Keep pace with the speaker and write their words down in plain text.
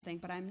something,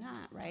 but I'm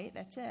not, right?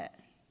 That's it.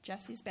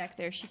 Jessie's back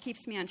there. She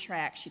keeps me on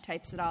track. She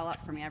types it all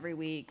up for me every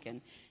week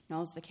and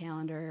knows the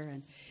calendar.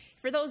 And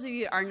for those of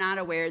you who are not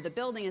aware, the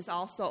building is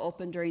also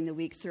open during the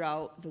week,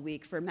 throughout the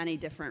week, for many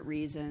different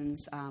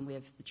reasons. We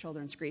have the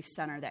Children's Grief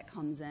Center that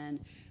comes in.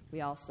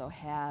 We also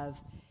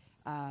have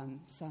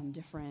some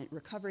different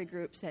recovery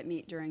groups that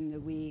meet during the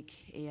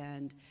week.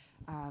 And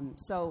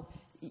so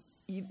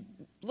you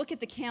look at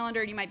the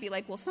calendar and you might be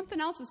like, well,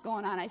 something else is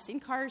going on. I've seen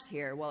cars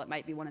here. Well, it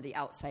might be one of the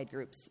outside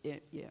groups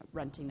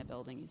renting the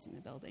building, using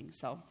the building.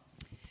 So,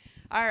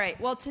 all right.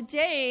 Well,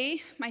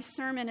 today my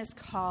sermon is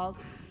called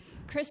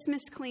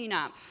Christmas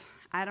Cleanup.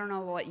 I don't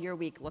know what your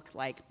week looked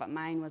like, but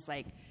mine was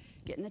like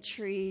getting the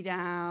tree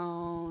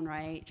down,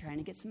 right? Trying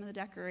to get some of the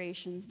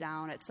decorations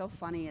down. It's so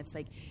funny. It's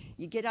like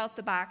you get out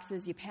the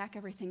boxes, you pack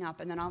everything up,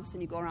 and then all of a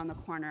sudden you go around the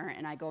corner,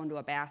 and I go into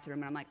a bathroom,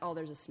 and I'm like, oh,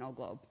 there's a snow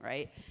globe,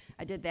 right?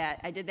 I did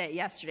that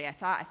yesterday. I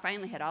thought I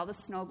finally had all the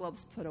snow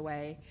globes put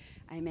away.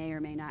 I may or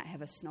may not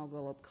have a snow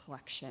globe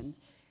collection.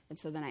 And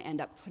so then I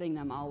end up putting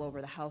them all over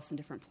the house in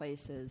different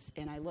places.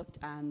 And I looked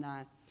on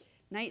the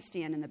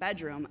nightstand in the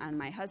bedroom on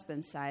my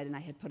husband's side, and I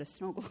had put a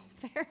snow globe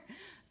there.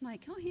 I'm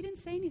like, oh, he didn't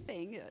say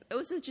anything. It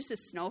was just a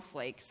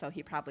snowflake, so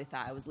he probably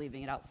thought I was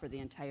leaving it out for the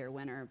entire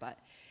winter. But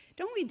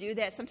don't we do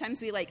that?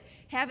 Sometimes we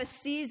have a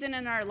season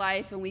in our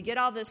life, and we get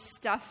all this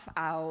stuff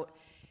out,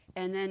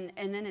 and then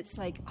it's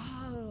like,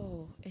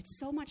 oh, it's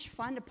so much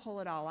fun to pull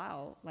it all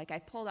out. Like I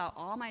pulled out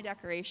all my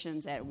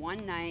decorations at one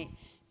night,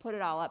 put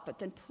it all up, but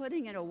then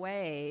putting it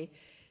away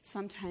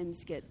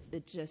sometimes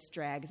it just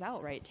drags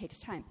out, right? It takes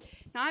time.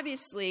 Now,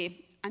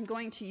 obviously, I'm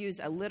going to use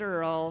a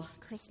literal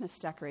Christmas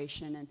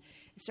decoration and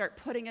start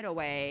putting it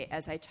away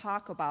as I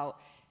talk about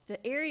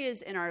the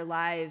areas in our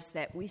lives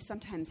that we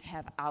sometimes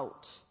have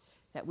out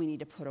that we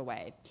need to put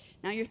away.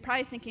 Now, you're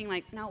probably thinking,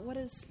 like, now what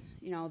does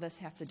this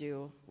have to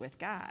do with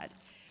God?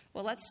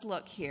 Well, let's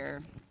look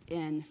here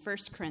in 1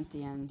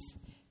 Corinthians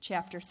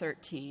chapter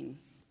 13.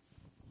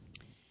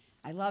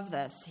 I love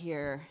this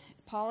here.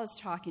 Paul is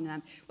talking to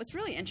them. What's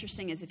really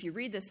interesting is if you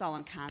read this all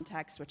in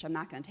context, which I'm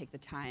not going to take the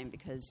time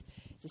because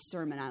it's a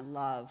sermon on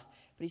love,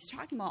 but he's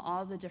talking about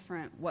all the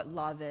different, what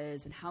love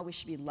is and how we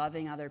should be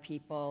loving other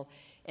people.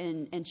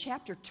 And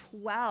chapter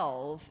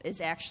 12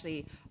 is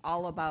actually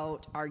all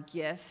about our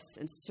gifts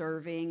and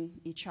serving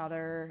each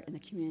other in the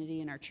community,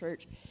 in our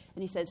church.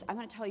 And he says, I'm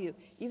going to tell you,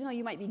 even though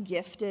you might be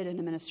gifted in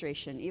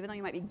administration, even though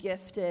you might be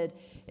gifted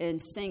in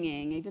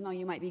singing, even though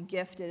you might be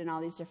gifted in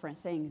all these different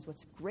things,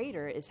 what's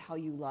greater is how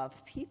you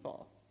love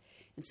people.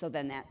 And so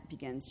then that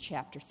begins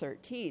chapter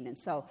 13. And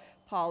so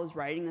Paul is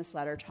writing this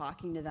letter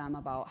talking to them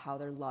about how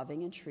they're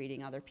loving and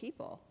treating other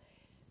people.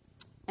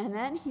 And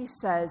then he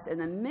says, in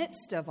the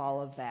midst of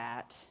all of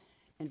that,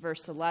 in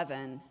verse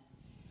 11,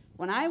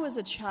 when I was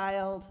a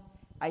child,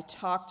 I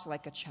talked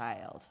like a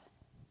child.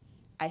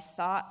 I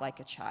thought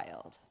like a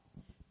child.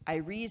 I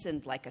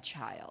reasoned like a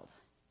child.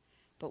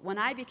 But when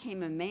I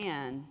became a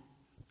man,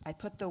 I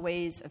put the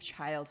ways of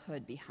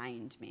childhood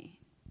behind me.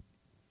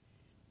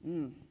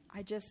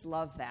 I just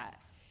love that.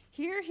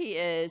 Here he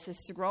is,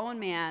 this grown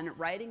man,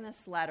 writing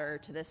this letter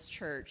to this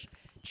church,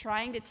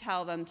 trying to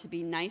tell them to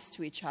be nice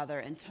to each other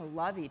and to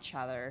love each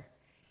other.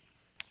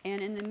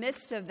 And in the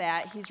midst of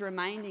that, he's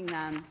reminding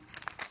them,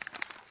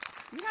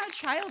 you're not a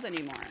child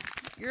anymore.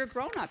 You're a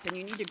grown-up, and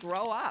you need to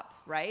grow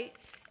up, right?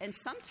 And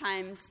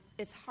sometimes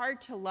it's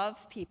hard to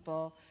love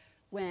people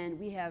when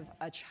we have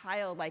a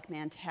childlike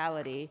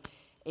mentality.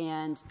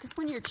 And because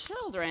when you're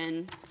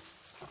children,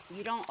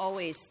 you don't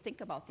always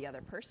think about the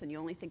other person. You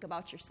only think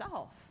about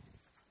yourself,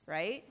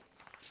 right?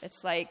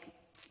 It's like,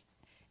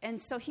 and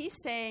so he's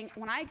saying,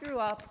 when I grew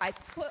up, I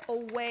put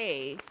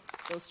away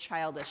those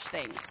childish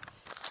things.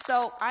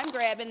 So I'm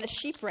grabbing the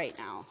sheep right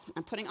now.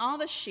 I'm putting all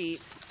the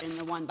sheep in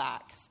the one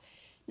box.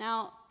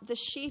 Now, the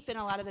sheep in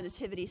a lot of the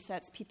nativity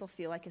sets, people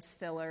feel like it's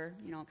filler,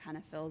 it kind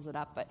of fills it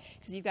up, but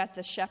because you've got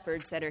the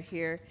shepherds that are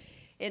here.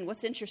 And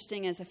what's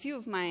interesting is a few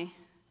of my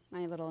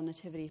little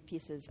nativity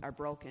pieces are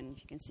broken.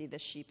 You can see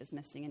this sheep is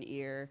missing an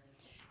ear.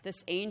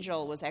 This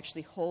angel was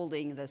actually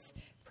holding this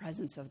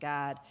presence of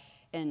God,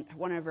 and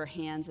one of her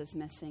hands is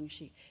missing.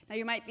 Now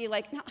you might be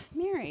like, no,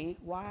 Mary,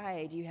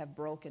 why do you have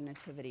broken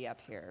nativity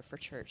up here for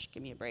church?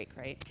 Give me a break,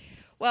 right?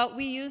 Well,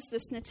 we use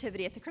this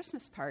nativity at the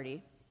Christmas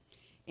party,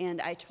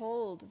 and I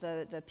told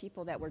the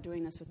people that were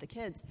doing this with the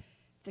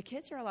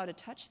kids are allowed to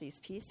touch these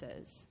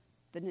pieces.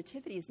 The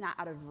nativity is not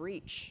out of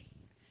reach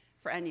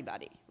for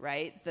anybody,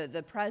 right?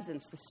 The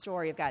presence, the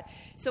story of God.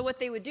 So what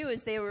they would do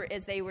is they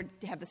would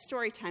have the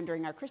story time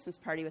during our Christmas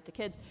party with the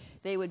kids,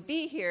 they would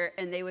be here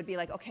and they would be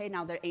like, okay,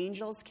 now the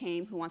angels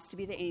came. Who wants to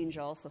be the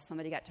angel? So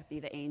somebody got to be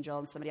the angel,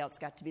 and somebody else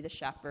got to be the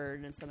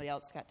shepherd, and somebody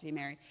else got to be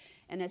Mary.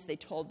 And as they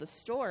told the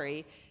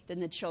story, then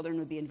the children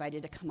would be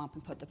invited to come up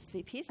and put the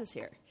pieces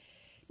here.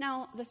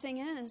 Now, the thing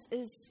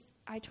is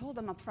I told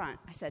them up front,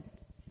 I said,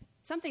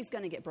 something's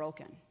going to get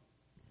broken.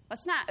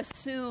 Let's not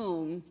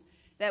assume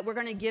that we're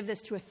going to give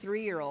this to a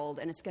 3-year-old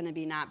and it's going to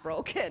be not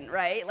broken,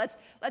 right?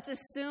 Let's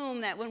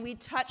assume that when we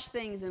touch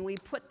things and we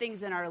put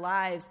things in our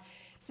lives,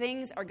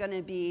 things are going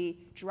to be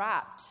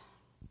dropped.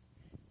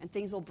 and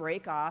things will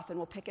break off, and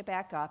we'll pick it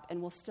back up,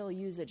 and we'll still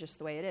use it just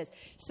the way it is.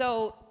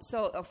 So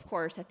of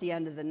course, at the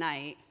end of the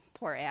night,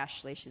 poor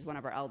Ashley, she's one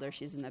of our elders,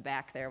 she's in the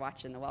back there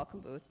watching the welcome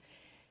booth.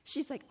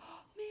 She's like, oh,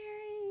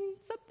 Mary,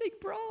 something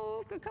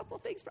broke, a couple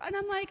things broke. And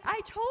I'm like, I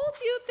told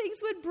you things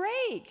would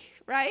break,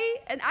 right?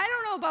 And I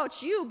don't know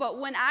about you, but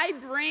when I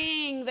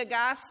bring the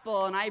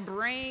gospel and I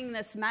bring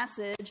this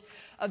message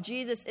of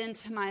Jesus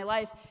into my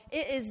life,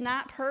 it is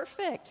not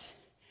perfect.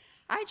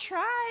 I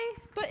try,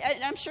 but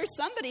I'm sure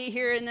somebody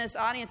here in this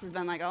audience has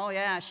been like, oh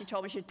yeah, she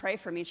told me she'd pray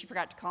for me and she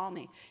forgot to call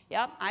me.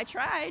 Yep, I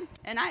tried,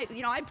 and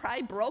I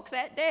probably broke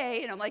that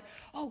day, and I'm like,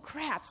 oh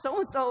crap,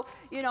 so-and-so,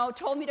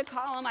 told me to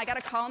call him, I got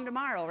to call him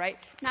tomorrow, right?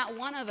 Not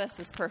one of us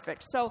is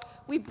perfect. So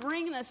we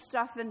bring this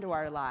stuff into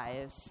our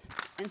lives,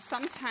 and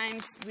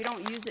sometimes we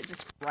don't use it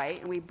just right,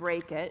 and we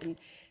break it, and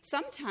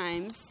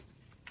sometimes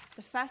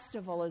the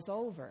festival is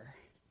over.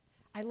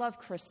 I love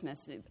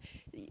Christmas.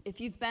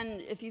 If you've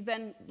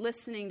been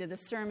listening to the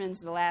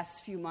sermons the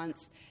last few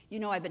months,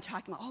 I've been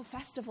talking about,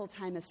 festival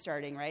time is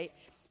starting, right?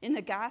 In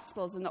the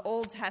Gospels, in the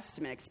Old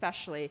Testament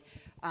especially,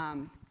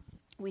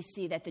 we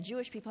see that the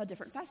Jewish people had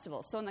different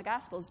festivals. So in the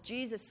Gospels,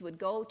 Jesus would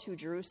go to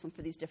Jerusalem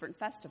for these different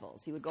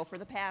festivals. He would go for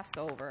the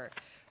Passover,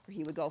 or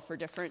he would go for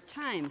different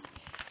times.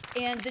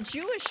 And the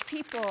Jewish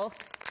people,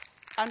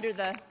 under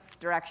the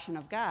direction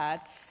of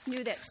God,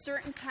 knew that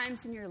certain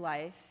times in your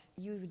life,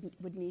 you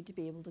would need to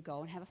be able to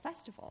go and have a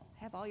festival.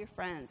 Have all your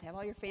friends, have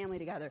all your family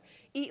together.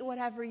 Eat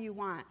whatever you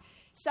want.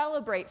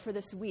 Celebrate for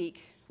this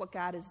week what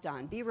God has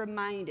done. Be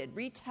reminded.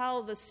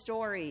 Retell the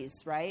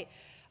stories, right,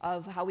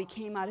 of how we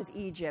came out of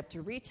Egypt.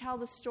 Or retell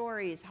the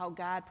stories how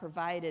God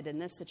provided in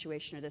this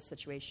situation or this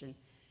situation.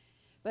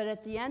 But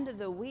at the end of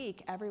the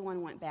week,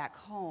 everyone went back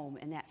home,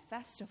 and that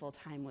festival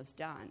time was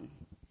done.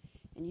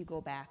 And you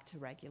go back to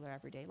regular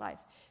everyday life.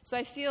 So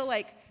I feel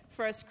like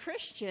for us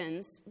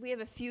Christians, we have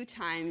a few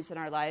times in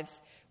our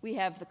lives. We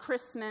have the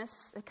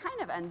Christmas. It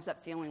kind of ends up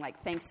feeling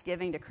like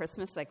Thanksgiving to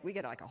Christmas. Like we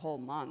get like a whole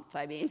month,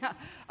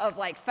 of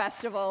like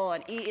festival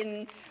and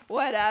eating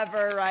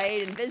whatever,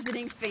 right? And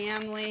visiting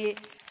family.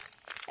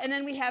 And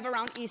then we have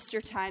around Easter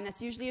time.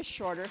 That's usually a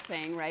shorter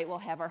thing, right? We'll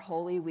have our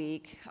Holy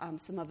Week.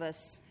 Some of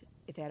us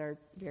that are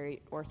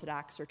very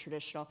Orthodox or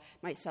traditional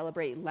might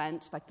celebrate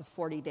Lent, like the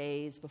 40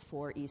 days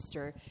before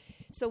Easter.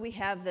 So we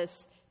have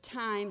this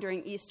time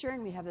during Easter,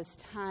 and we have this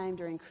time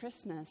during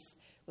Christmas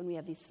when we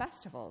have these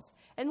festivals.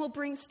 And we'll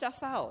bring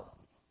stuff out.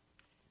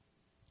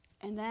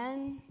 And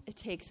then it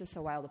takes us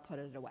a while to put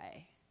it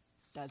away,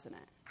 doesn't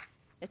it?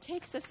 It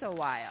takes us a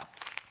while.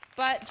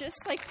 But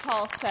just like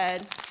Paul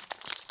said,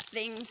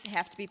 things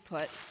have to be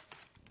put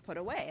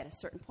away at a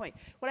certain point.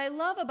 What I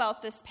love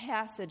about this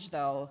passage,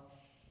 though,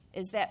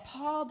 is that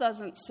Paul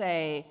doesn't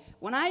say,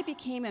 when I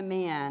became a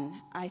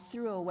man, I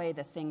threw away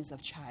the things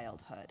of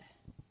childhood.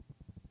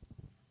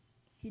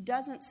 He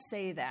doesn't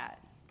say that.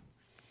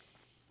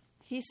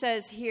 He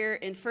says here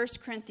in 1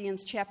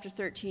 Corinthians chapter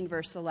 13,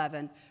 verse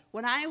 11,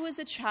 when I was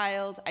a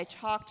child, I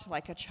talked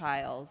like a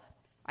child.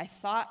 I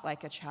thought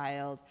like a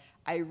child.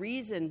 I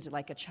reasoned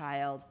like a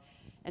child.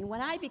 And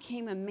when I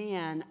became a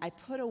man, I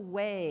put the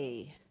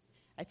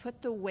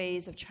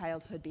ways of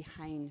childhood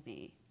behind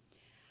me.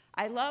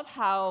 I love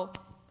how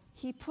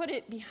he put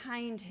it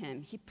behind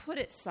him. He put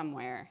it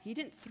somewhere. He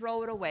didn't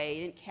throw it away.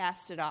 He didn't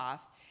cast it off.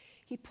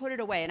 He put it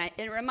away. And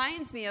it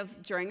reminds me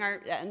of during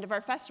our end of our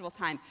festival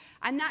time.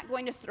 I'm not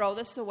going to throw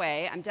this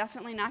away. I'm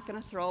definitely not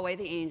going to throw away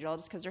the angel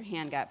just because her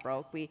hand got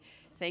broke. We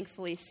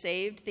thankfully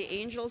saved the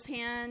angel's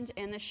hand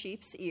and the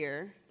sheep's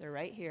ear. They're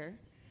right here,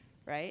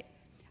 right?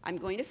 I'm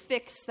going to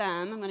fix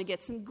them. I'm going to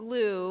get some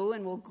glue,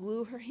 and we'll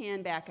glue her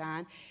hand back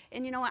on.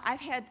 And you know what? I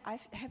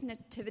have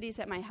nativities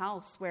at my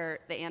house where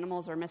the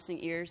animals are missing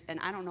ears, and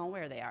I don't know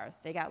where they are.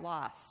 They got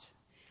lost.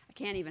 I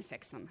can't even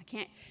fix them. I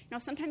can't.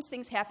 Sometimes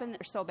things happen that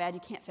are so bad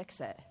you can't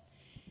fix it.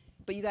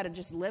 But you got to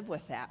just live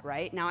with that,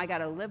 right? Now I got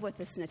to live with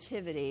this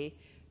nativity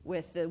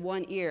with the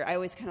one ear. I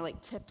always kind of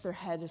like tip their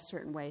head a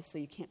certain way so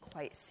you can't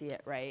quite see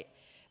it, right?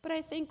 But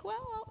I think,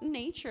 well, out in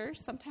nature,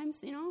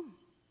 sometimes,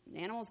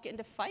 animals get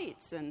into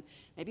fights, and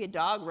maybe a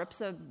dog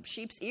rips a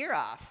sheep's ear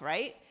off,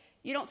 right?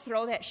 You don't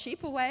throw that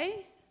sheep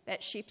away.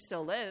 That sheep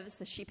still lives.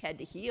 The sheep had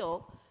to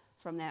heal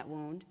from that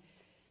wound.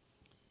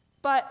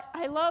 But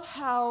I love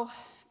how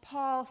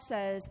Paul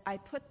says, I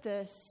put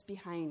this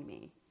behind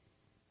me,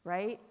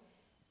 right?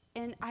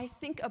 And I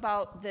think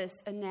about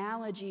this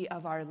analogy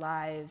of our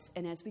lives,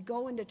 and as we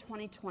go into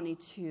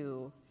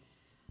 2022,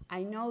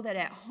 I know that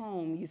at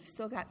home you've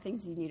still got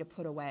things you need to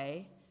put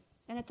away,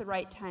 and at the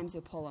right times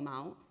you'll pull them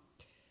out.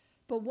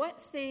 But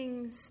what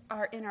things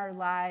are in our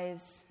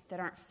lives that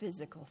aren't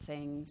physical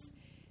things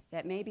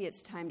that maybe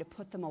it's time to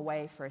put them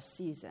away for a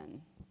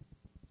season,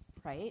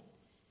 right?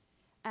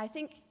 And I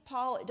think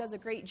Paul does a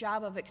great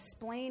job of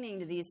explaining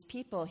to these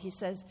people. He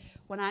says,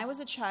 when I was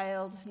a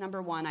child, number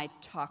one, I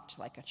talked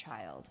like a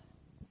child.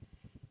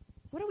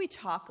 What do we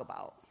talk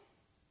about?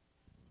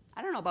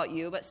 I don't know about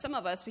you, but some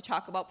of us, we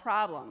talk about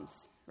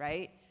problems,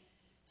 right?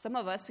 Some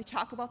of us, we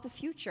talk about the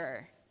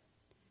future.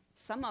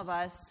 Some of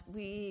us,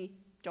 we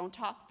don't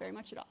talk very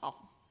much at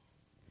all,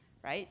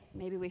 right?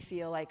 Maybe we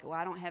feel like, well,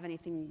 I don't have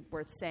anything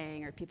worth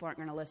saying, or people aren't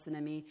going to listen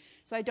to me,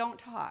 so I don't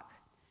talk.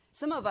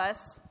 Some of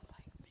us,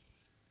 like me,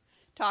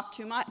 talk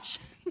too much.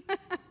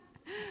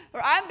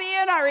 Or I'm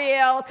being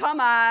real,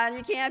 come on.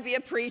 You can't be a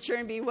preacher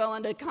and be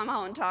willing to come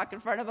out and talk in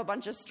front of a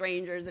bunch of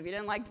strangers if you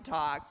didn't like to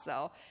talk.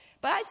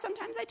 But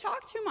sometimes I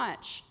talk too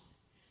much,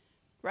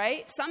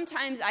 right?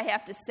 Sometimes I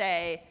have to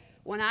say,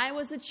 when I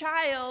was a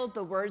child,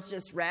 the words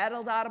just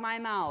rattled out of my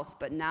mouth.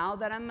 But now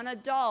that I'm an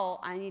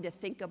adult, I need to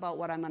think about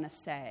what I'm going to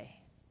say.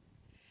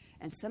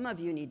 And some of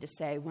you need to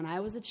say, when I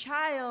was a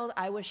child,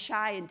 I was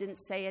shy and didn't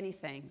say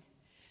anything.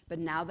 But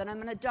now that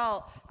I'm an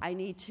adult, I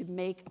need to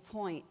make a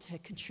point to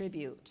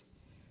contribute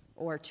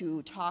or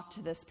to talk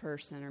to this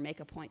person or make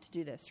a point to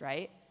do this,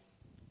 right?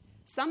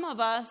 Some of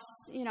us,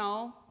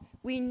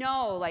 we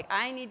know, like,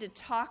 I need to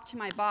talk to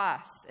my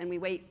boss, and we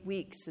wait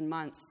weeks and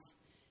months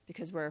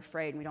because we're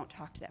afraid and we don't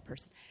talk to that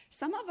person.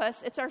 Some of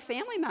us, it's our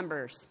family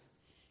members.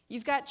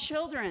 You've got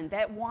children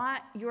that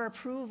want your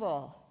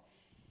approval.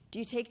 Do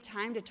you take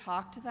time to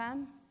talk to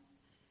them?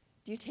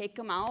 Do you take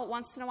them out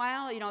once in a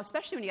while?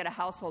 Especially when you got a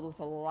household with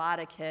a lot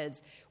of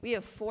kids. We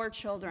have 4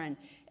 children,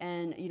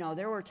 and,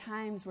 there were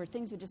times where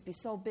things would just be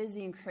so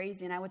busy and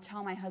crazy, and I would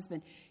tell my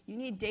husband, you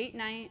need date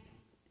night.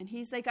 And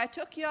he's like, I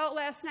took you out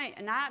last night,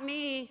 and not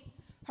me,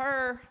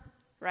 her,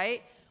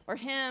 right? Or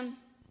him.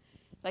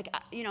 Like,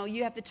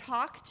 you have to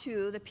talk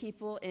to the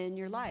people in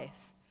your life.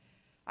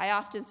 I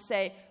often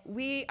say,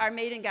 we are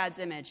made in God's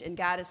image, and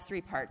God is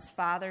 3 parts,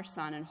 Father,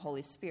 Son, and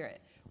Holy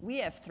Spirit. We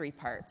have 3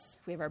 parts.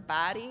 We have our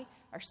body,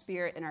 our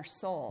spirit, and our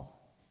soul.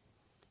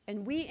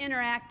 And we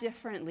interact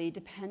differently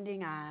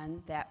depending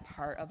on that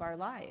part of our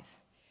life,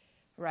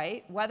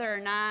 right? Whether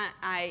or not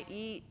I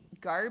eat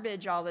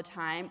garbage all the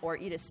time or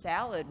eat a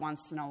salad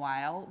once in a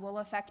while will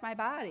affect my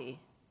body.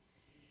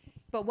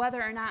 But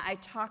whether or not I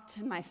talk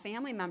to my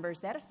family members,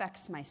 that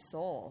affects my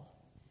soul.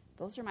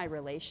 Those are my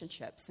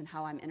relationships and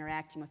how I'm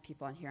interacting with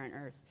people on here on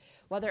earth.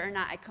 Whether or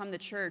not I come to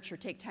church or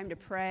take time to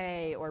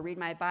pray or read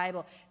my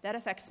Bible, that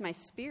affects my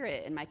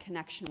spirit and my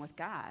connection with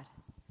God.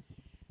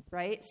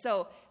 Right?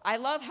 So I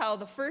love how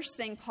the first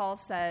thing Paul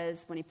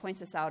says when he points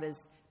this out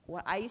is,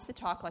 well, I used to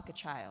talk like a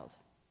child.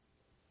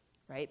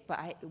 Right?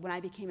 But when I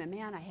became a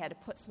man, I had to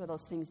put some of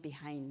those things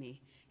behind me.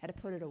 I had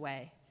to put it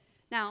away.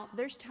 Now,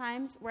 there's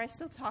times where I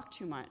still talk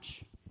too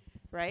much.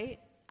 Right?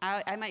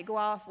 I might go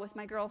off with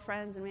my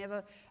girlfriends and we have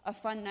a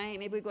fun night.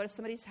 Maybe we go to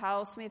somebody's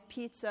house and we have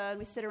pizza and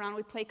we sit around and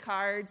we play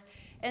cards.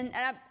 And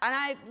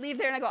I leave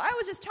there and I go, I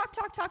was just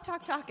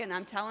talking.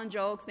 I'm telling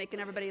jokes,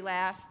 making everybody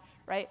laugh.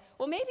 Right?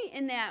 Well, maybe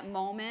in that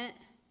moment,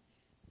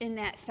 in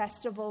that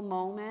festival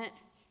moment,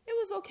 it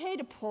was okay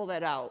to pull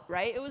that out,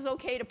 right? It was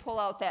okay to pull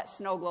out that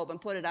snow globe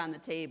and put it on the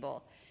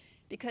table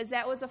because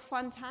that was a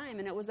fun time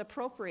and it was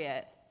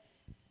appropriate.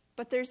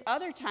 But there's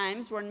other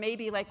times when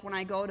maybe like when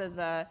I go to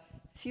the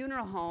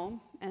funeral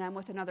home and I'm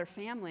with another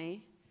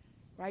family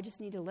where I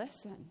just need to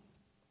listen.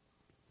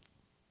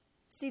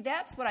 See,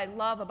 that's what I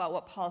love about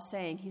what Paul's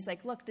saying. He's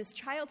like, look, this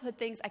childhood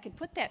things, I can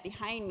put that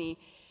behind me.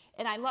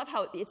 And I love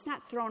how it's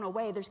not thrown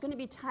away. There's going to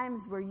be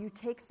times where you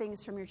take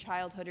things from your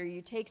childhood or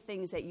you take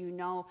things that you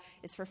know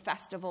is for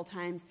festival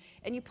times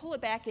and you pull it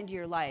back into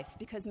your life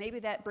because maybe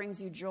that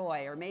brings you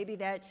joy or maybe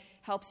that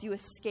helps you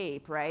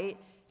escape, right?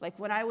 Like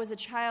when I was a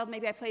child,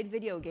 maybe I played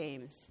video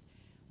games.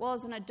 Well,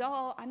 as an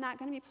adult, I'm not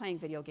going to be playing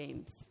video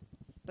games.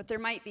 But there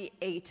might be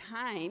a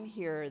time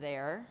here or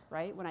there,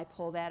 right, when I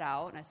pull that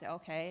out and I say,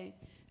 okay,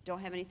 don't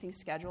have anything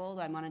scheduled.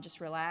 I want to just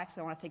relax.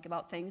 I want to think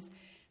about things.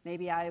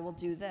 Maybe I will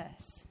do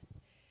this.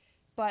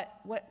 But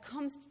what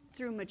comes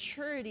through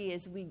maturity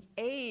as we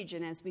age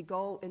and as we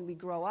go and we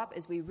grow up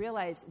is we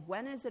realize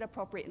when is it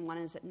appropriate and when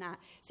is it not.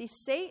 See,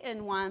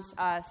 Satan wants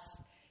us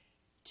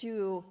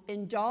to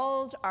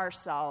indulge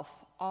ourselves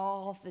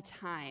all the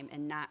time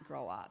and not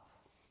grow up.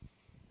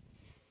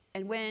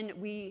 And when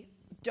we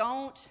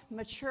don't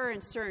mature in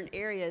certain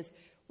areas,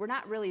 we're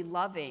not really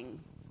loving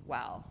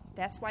well.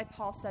 That's why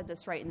Paul said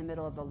this right in the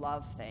middle of the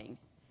love thing.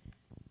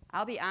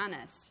 I'll be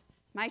honest.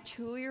 My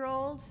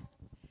 2-year-old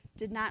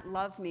did not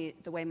love me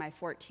the way my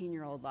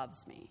 14-year-old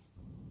loves me,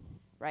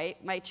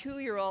 right? My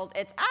 2-year-old,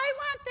 it's, I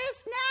want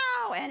this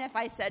now. And if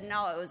I said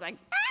no, it was like,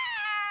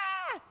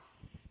 ah,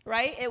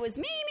 right? It was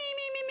me.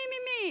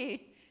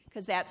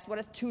 Because that's what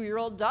a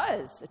 2-year-old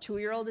does. A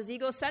 2-year-old is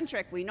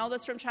egocentric. We know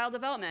this from child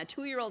development.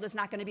 A 2-year-old is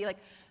not going to be like,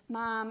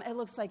 Mom, it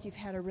looks like you've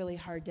had a really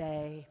hard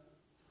day.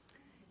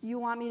 You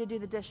want me to do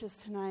the dishes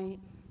tonight?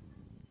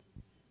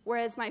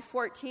 Whereas my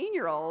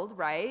 14-year-old,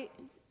 right,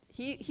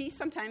 he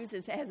sometimes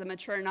has a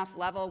mature enough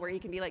level where he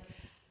can be like,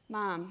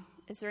 Mom,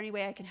 is there any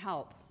way I can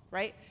help,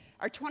 right?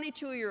 Our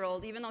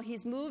 22-year-old, even though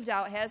he's moved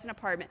out, has an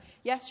apartment,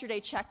 yesterday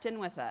checked in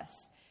with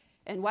us.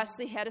 And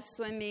Wesley had to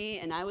swim meet,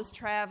 and I was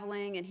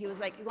traveling, and he was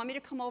like, you want me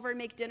to come over and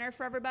make dinner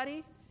for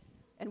everybody?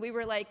 And we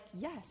were like,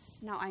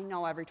 yes. Now, I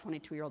know every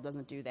 22-year-old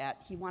doesn't do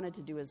that. He wanted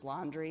to do his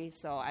laundry,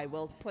 so I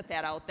will put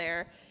that out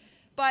there.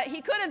 But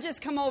he could have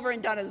just come over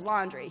and done his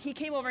laundry. He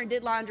came over and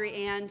did laundry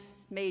and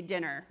made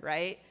dinner,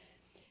 right?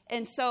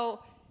 And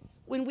so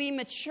when we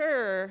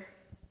mature,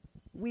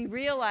 we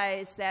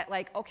realize that,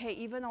 like, okay,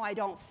 even though I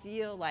don't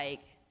feel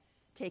like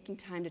taking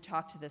time to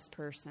talk to this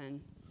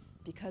person,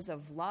 because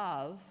of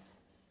love,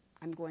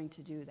 I'm going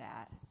to do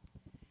that.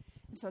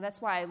 And so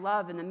that's why I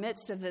love, in the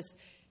midst of this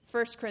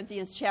 1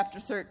 Corinthians chapter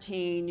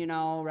 13,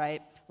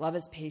 right? Love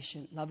is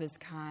patient, love is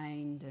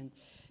kind,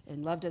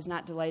 and love does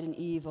not delight in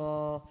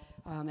evil.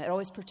 It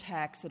always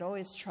protects, it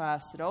always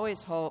trusts, it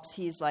always hopes.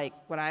 He's like,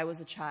 when I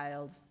was a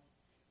child,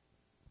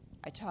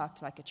 I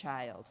talked like a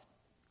child.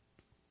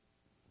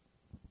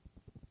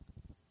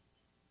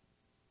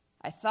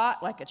 I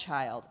thought like a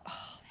child.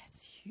 Oh,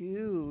 that's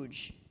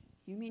huge.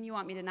 You mean you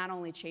want me to not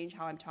only change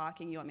how I'm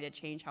talking, you want me to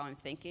change how I'm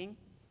thinking?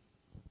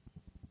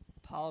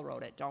 Paul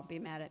wrote it. Don't be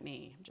mad at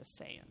me. I'm just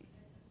saying.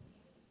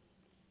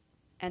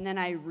 And then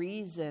I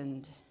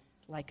reasoned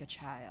like a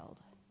child.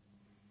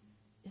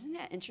 Isn't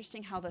that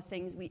interesting how the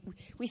things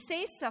we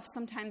say stuff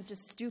sometimes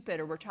just stupid,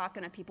 or we're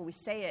talking to people, we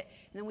say it,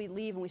 and then we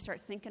leave and we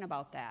start thinking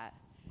about that.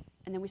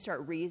 And then we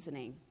start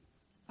reasoning.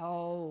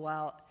 Oh,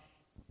 well,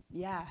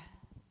 yeah,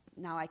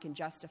 now I can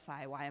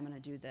justify why I'm going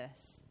to do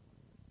this.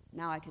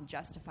 Now I can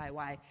justify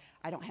why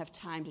I don't have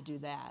time to do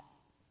that.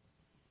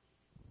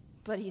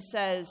 But he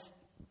says,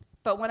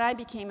 but when I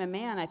became a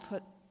man, I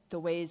put the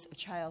ways of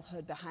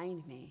childhood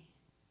behind me.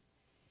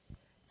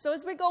 So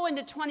as we go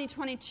into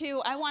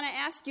 2022, I want to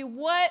ask you,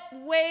 what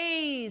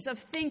ways of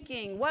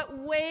thinking, what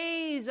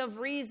ways of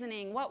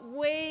reasoning, what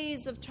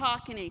ways of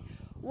talking,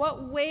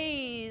 what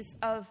ways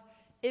of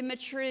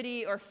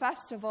immaturity or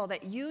festival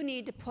that you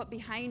need to put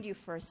behind you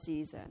for a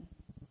season?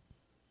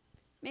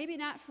 Maybe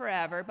not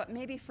forever, but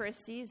maybe for a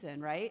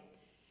season, right?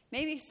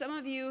 Maybe some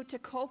of you, to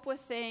cope with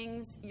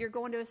things, you're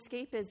going to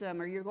escapism,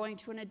 or you're going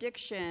to an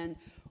addiction,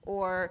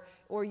 or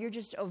you're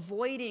just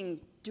avoiding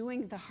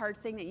doing the hard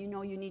thing that you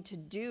know you need to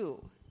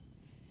do.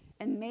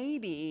 And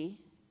maybe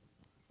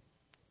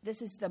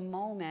this is the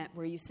moment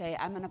where you say,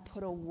 I'm going to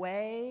put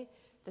away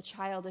the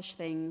childish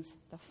things,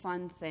 the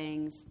fun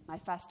things, my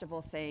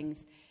festival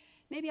things.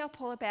 Maybe I'll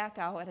pull it back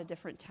out at a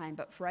different time,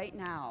 but right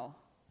now,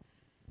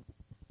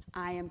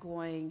 I am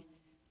going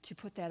to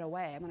put that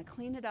away. I'm going to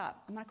clean it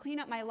up. I'm going to clean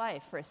up my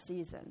life for a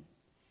season.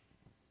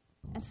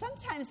 And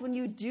sometimes when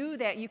you do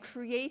that, you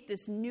create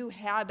this new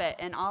habit,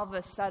 and all of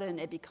a sudden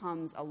it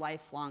becomes a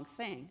lifelong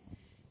thing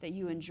that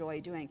you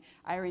enjoy doing.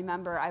 I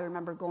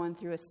remember going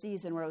through a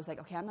season where it was like,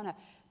 okay, I'm going to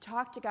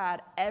talk to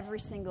God every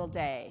single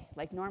day.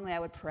 Like normally I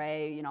would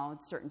pray,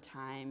 at certain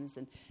times,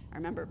 and I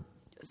remember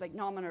it was like,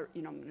 no, I'm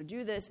going to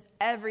do this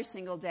every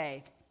single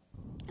day.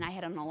 And I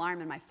had an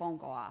alarm in my phone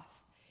go off.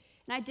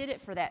 And I did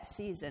it for that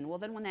season. Well,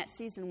 then when that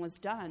season was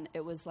done,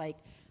 it was like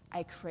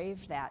I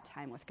craved that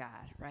time with God,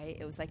 right?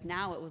 It was like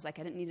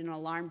I didn't need an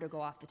alarm to go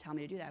off to tell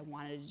me to do that. I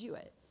wanted to do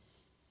it.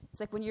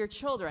 It's like when you're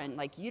children,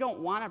 like you don't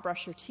want to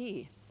brush your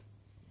teeth,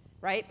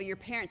 right? But your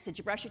parents, did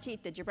you brush your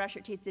teeth? Did you brush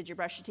your teeth? Did you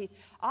brush your teeth?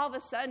 All of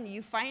a sudden,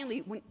 you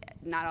finally,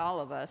 not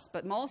all of us,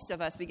 but most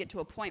of us, we get to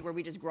a point where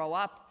we just grow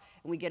up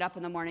and we get up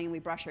in the morning and we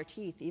brush our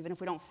teeth, even if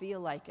we don't feel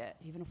like it,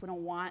 even if we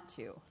don't want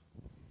to.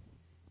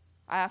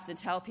 I often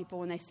tell people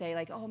when they say,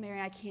 like, oh,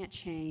 Mary, I can't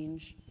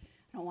change.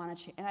 I don't want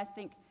to change. And I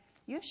think,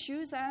 you have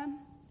shoes on?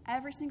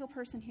 Every single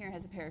person here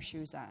has a pair of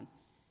shoes on.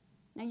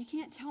 Now, you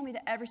can't tell me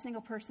that every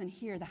single person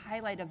here, the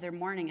highlight of their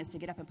morning is to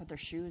get up and put their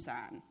shoes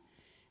on.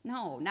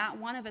 No, not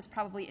one of us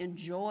probably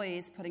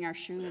enjoys putting our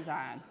shoes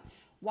on.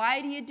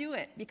 Why do you do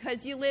it?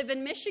 Because you live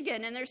in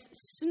Michigan and there's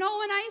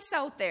snow and ice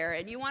out there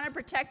and you want to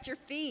protect your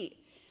feet.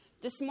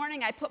 This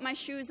morning I put my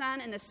shoes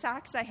on and the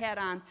socks I had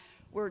on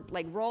were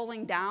like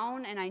rolling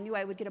down and I knew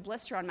I would get a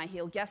blister on my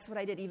heel. Guess what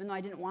I did, even though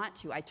I didn't want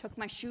to? I took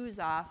my shoes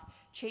off,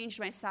 changed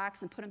my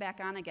socks, and put them back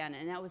on again.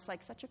 And that was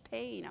like such a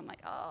pain. I'm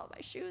like, oh,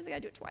 my shoes, I got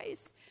to do it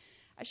twice.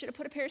 I should have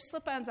put a pair of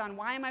slip-ons on.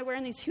 Why am I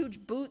wearing these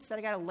huge boots that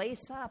I got to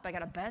lace up? I got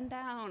to bend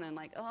down and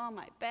like, oh,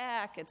 my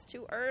back. It's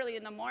too early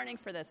in the morning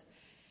for this.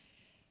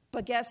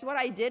 But guess what?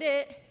 I did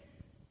it.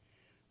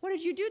 What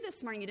did you do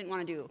this morning you didn't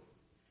want to do?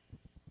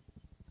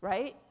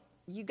 Right?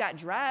 You got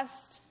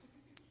dressed.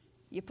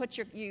 You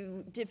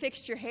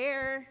fixed your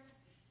hair.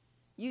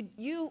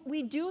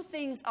 We do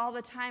things all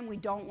the time we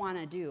don't want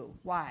to do.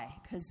 Why?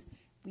 Because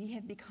we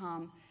have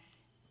become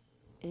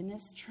in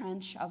this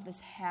trench of this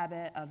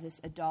habit of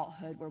this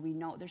adulthood where we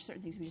know there's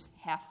certain things we just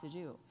have to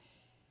do.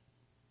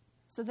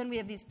 So then we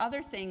have these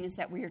other things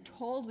that we are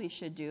told we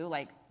should do,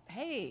 like,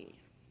 hey,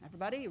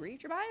 everybody,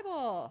 read your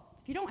Bible.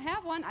 If you don't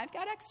have one, I've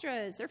got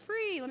extras. They're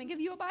free. Let me give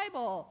you a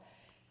Bible.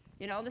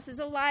 This is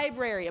a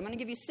library. I'm going to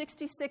give you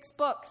 66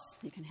 books.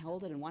 You can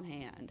hold it in one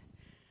hand.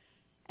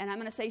 And I'm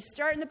going to say,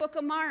 start in the book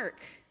of Mark.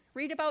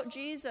 Read about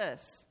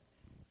Jesus.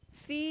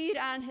 Feed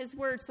on his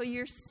word so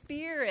your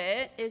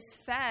spirit is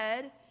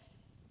fed.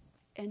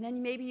 And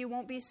then maybe you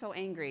won't be so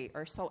angry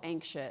or so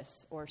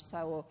anxious or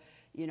so,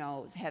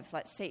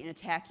 let Satan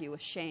attack you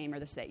with shame or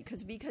this, that.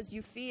 Because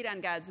you feed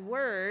on God's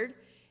word,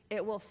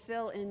 it will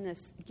fill in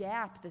this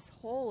gap, this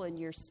hole in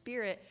your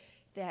spirit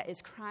that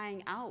is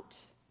crying out.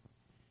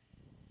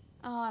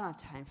 Oh, I don't have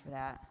time for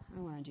that. I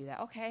don't want to do that.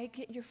 Okay,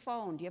 get your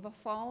phone. Do you have a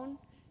phone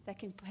that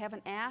can have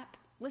an app?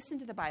 Listen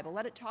to the Bible.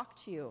 Let it talk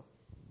to you.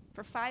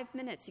 For 5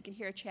 minutes, you can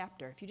hear a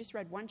chapter. If you just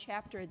read one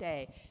chapter a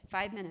day,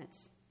 5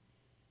 minutes.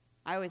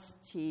 I always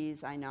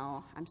tease, I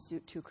know, I'm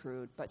too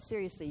crude, but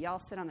seriously, y'all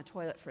sit on the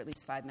toilet for at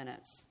least 5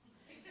 minutes.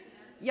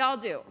 Y'all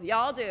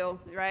do,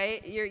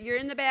 right? You're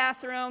in the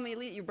bathroom,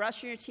 you're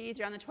brushing your teeth,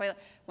 you're on the toilet.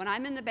 When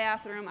I'm in the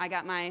bathroom, I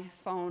got my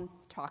phone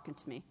talking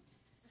to me,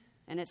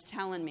 and it's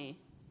telling me,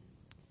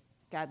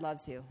 God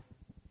loves you.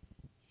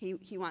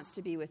 He wants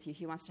to be with you.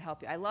 He wants to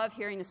help you. I love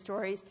hearing the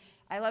stories.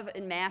 I love it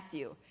in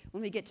Matthew,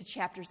 when we get to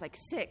chapters like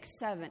 6,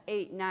 7,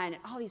 8, 9,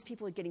 and all these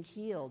people are getting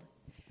healed.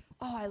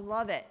 Oh, I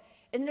love it.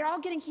 And they're all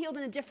getting healed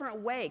in a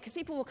different way, because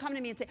people will come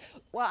to me and say,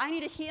 well, I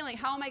need a healing.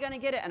 How am I going to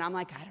get it? And I'm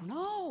like, I don't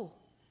know.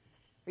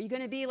 Are you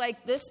going to be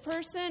like this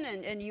person,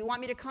 and you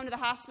want me to come to the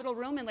hospital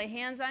room and lay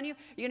hands on you? Are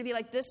you going to be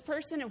like this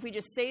person? If we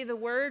just say the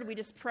word, we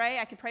just pray,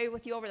 I can pray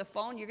with you over the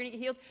phone, you're going to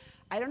get healed?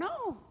 I don't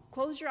know.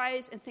 Close your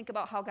eyes and think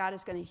about how God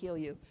is going to heal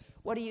you.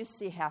 What do you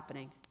see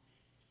happening?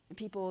 And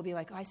people will be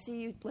like, oh, I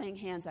see you laying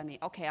hands on me.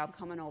 Okay, I'm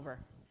coming over,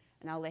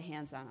 and I'll lay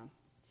hands on them.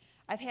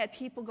 I've had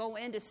people go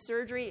into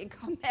surgery and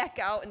come back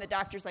out, and the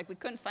doctor's like, we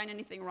couldn't find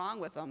anything wrong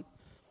with them.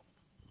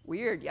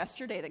 Weird.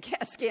 Yesterday, the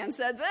CAT scan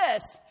said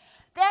this.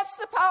 That's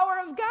the power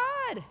of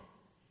God.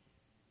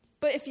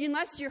 But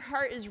unless your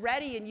heart is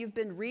ready and you've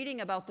been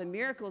reading about the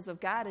miracles of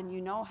God and you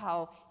know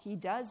how he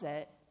does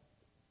it,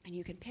 and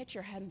you can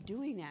picture him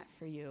doing that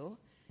for you,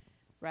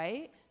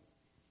 right?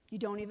 You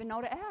don't even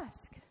know to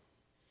ask.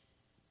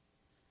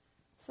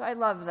 So I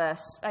love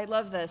this. I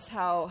love this,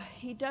 how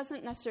he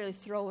doesn't necessarily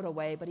throw it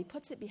away, but he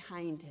puts it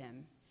behind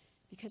him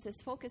because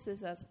his focus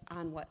is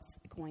on what's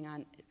going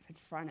on in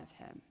front of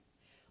him.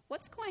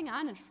 What's going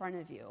on in front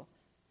of you?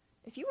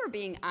 If you were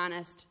being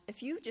honest,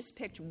 if you just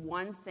picked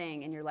one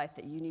thing in your life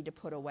that you need to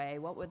put away,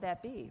 what would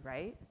that be,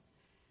 right?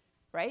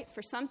 Right?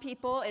 For some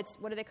people, it's,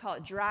 what do they call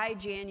it? Dry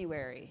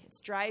January.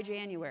 It's dry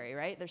January,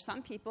 right? There's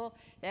some people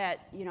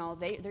that,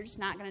 they're just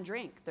not going to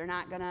drink. They're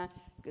not going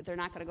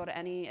to go to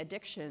any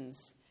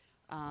addictions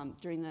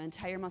during the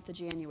entire month of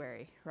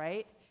January,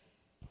 right?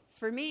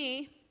 For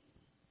me,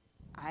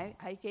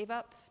 I gave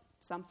up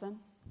something.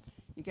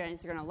 You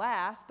guys are going to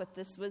laugh, but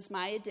this was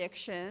my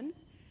addiction.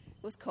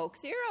 It was Coke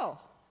Zero.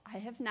 I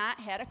have not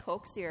had a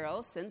Coke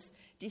Zero since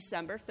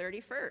December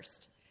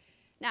 31st.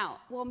 Now,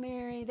 well,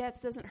 Mary,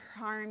 that doesn't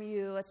harm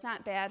you. It's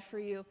not bad for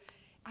you.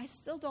 I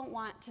still don't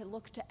want to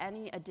look to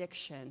any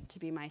addiction to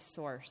be my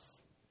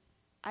source.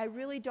 I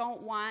really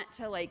don't want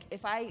to,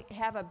 if I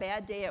have a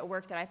bad day at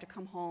work that I have to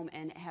come home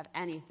and have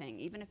anything,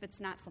 even if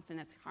it's not something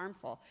that's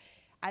harmful,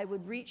 I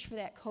would reach for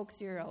that Coke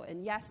Zero.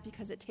 And yes,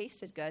 because it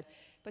tasted good,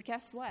 but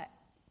guess what?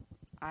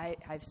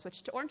 I've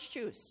switched to orange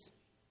juice.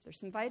 There's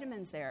some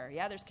vitamins there.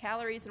 Yeah, there's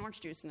calories in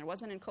orange juice, and there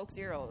wasn't in Coke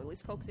Zero. At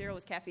least Coke Zero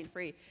was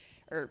caffeine-free,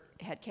 or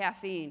had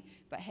caffeine,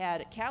 but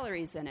had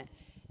calories in it.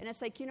 And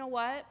it's like, you know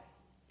what?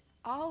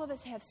 All of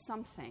us have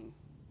something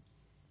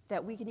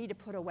that we need to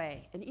put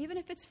away. And even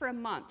if it's for a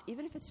month,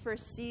 even if it's for a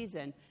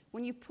season,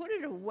 when you put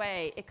it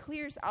away, it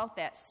clears out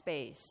that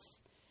space.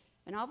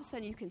 And all of a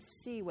sudden, you can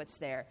see what's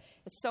there.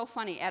 It's so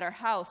funny. At our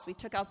house, we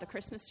took out the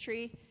Christmas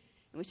tree,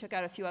 and we took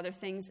out a few other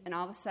things, and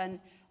all of a sudden,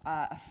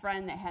 a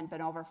friend that hadn't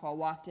been over for a while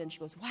walked in. She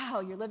goes,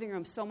 wow, your living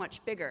room's so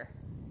much bigger.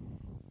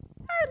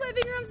 Our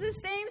living room's the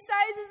same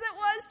size as it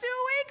was 2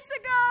 weeks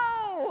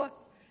ago.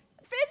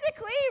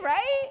 Physically,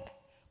 right?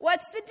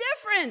 What's the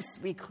difference?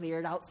 We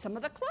cleared out some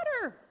of the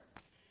clutter.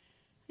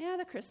 Yeah,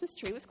 the Christmas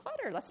tree was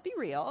clutter. Let's be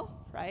real,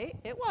 right?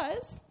 It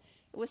was.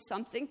 It was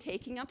something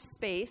taking up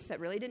space that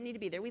really didn't need to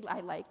be there.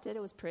 I liked it.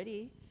 It was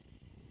pretty.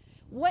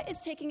 What is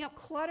taking up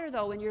clutter,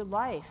 though, in your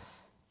life?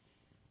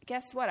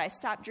 Guess what? I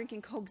stopped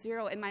drinking Coke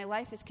Zero, and my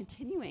life is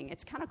continuing.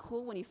 It's kind of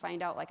cool when you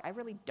find out, I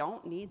really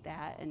don't need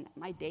that, and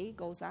my day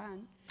goes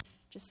on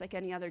just like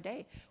any other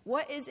day.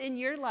 What is in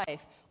your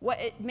life?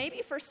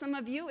 Maybe for some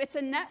of you, it's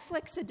a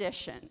Netflix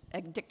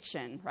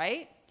addiction,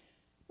 right?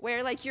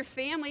 Where, your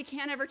family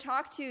can't ever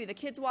talk to you. The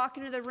kids walk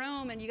into the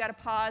room, and you got to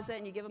pause it,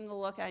 and you give them the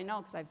look. I know,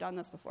 because I've done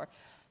this before.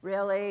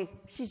 Really?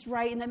 She's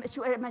right. Is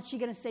she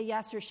going to say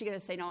yes, or is she going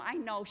to say no? I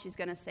know she's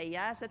going to say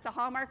yes. It's a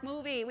Hallmark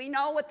movie. We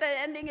know what the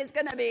ending is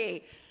going to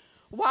be.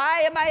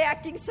 Why am I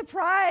acting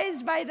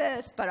surprised by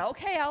this? But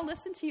okay, I'll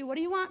listen to you. What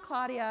do you want,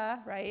 Claudia?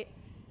 Right?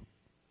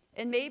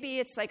 And maybe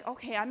it's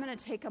okay, I'm going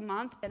to take a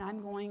month, and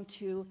I'm going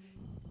to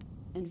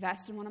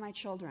invest in one of my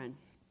children.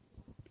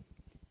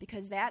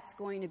 Because that's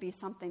going to be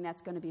something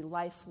that's going to be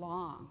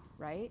lifelong,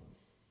 right?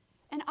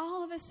 And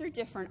all of us are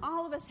different.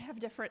 All of us have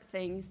different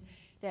things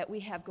that we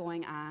have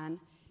going on.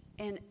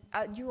 And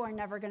you are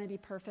never going to be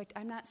perfect.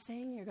 I'm not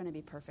saying you're going to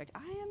be perfect.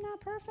 I am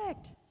not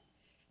perfect.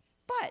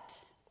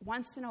 But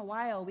once in a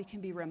while, we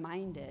can be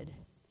reminded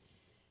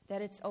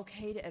that it's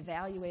okay to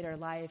evaluate our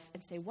life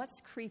and say,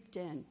 what's creeped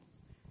in?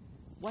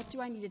 What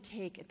do I need to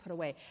take and put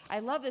away? I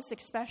love this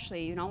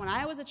especially. When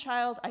I was a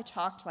child, I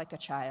talked like a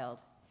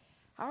child.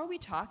 How are we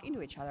talking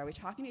to each other? Are we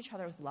talking to each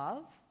other with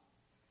love?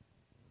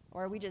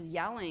 Or are we just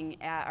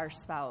yelling at our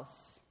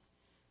spouse,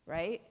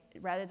 right?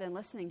 Rather than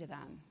listening to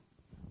them.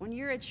 When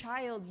you're a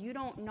child, you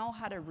don't know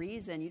how to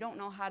reason. You don't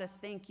know how to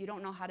think. You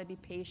don't know how to be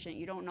patient.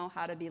 You don't know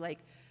how to be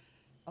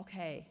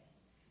okay,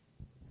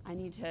 I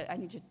need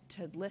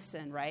to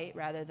listen, right,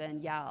 rather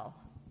than yell.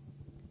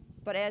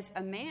 But as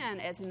a man,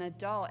 as an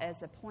adult,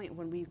 as a point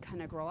when we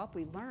kind of grow up,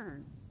 we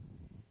learn.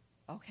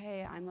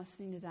 Okay, I'm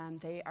listening to them.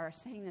 They are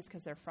saying this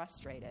because they're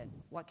frustrated.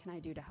 What can I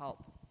do to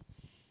help?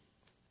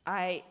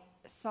 I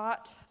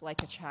thought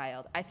like a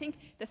child. I think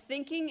the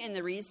thinking and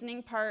the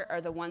reasoning part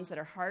are the ones that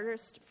are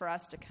hardest for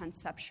us to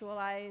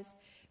conceptualize,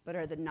 but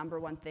are the number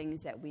one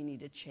things that we need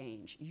to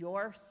change.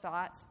 Your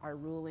thoughts are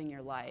ruling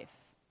your life.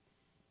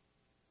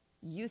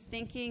 You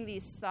thinking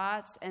these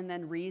thoughts and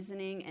then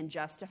reasoning and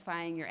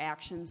justifying your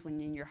actions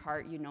when in your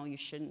heart you know you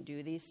shouldn't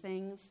do these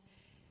things,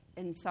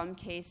 in some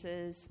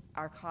cases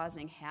are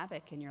causing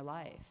havoc in your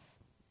life.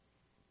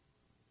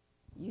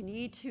 You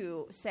need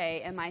to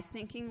say, am I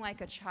thinking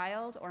like a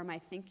child or am I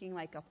thinking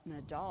like an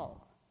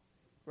adult?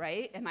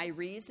 Right? Am I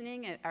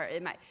reasoning? Or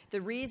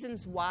the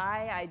reasons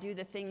why I do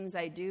the things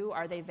I do,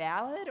 are they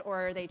valid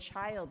or are they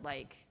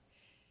childlike?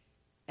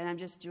 And I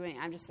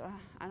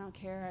don't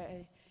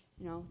care.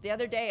 The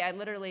other day I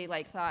literally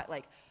thought,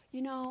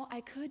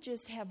 I could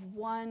just have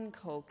one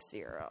Coke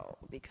Zero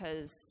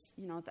because,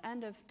 at the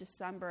end of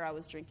December I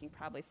was drinking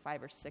probably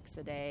 5 or 6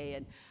 a day,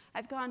 and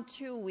I've gone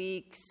 2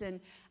 weeks, and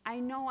I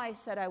know I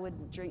said I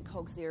would drink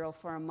Coke Zero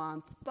for a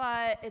month,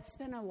 but it's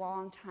been a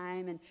long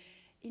time, and,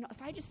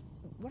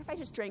 what if I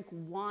just drank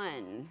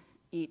one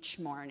each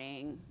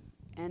morning,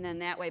 and then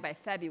that way by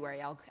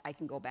February I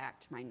can go back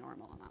to my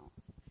normal amount.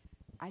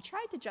 I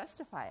tried to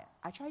justify it.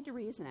 I tried to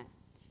reason it.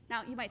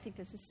 Now, you might think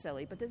this is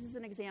silly, but this is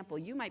an example.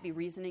 You might be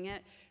reasoning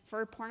it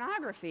for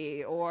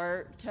pornography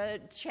or to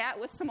chat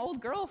with some old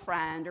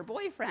girlfriend or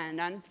boyfriend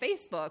on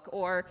Facebook,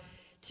 or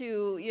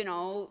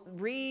to,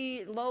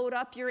 reload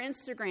up your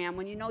Instagram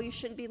when you know you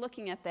shouldn't be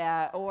looking at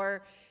that,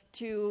 or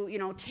to,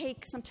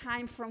 take some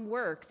time from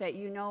work that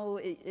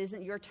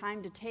isn't your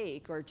time to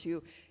take, or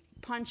to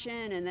punch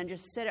in and then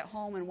just sit at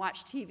home and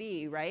watch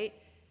TV, right?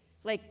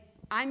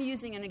 I'm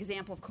using an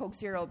example of Coke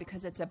Zero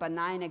because it's a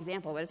benign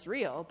example, but it's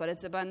real, but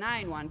it's a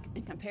benign one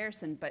in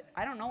comparison. But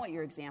I don't know what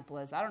your example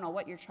is. I don't know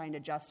what you're trying to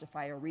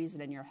justify or reason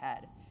in your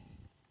head.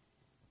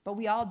 But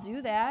we all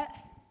do that.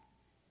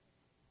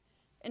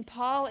 And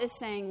Paul is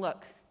saying,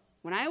 look,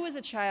 when I was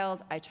a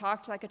child, I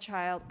talked like a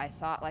child, I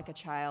thought like a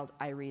child,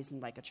 I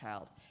reasoned like a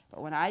child.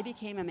 But when I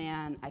became a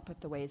man, I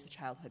put the ways of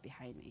childhood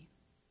behind me.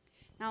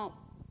 Now,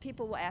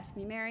 people will ask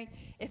me, Mary,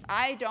 if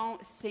I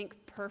don't think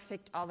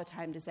perfect all the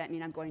time, does that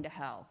mean I'm going to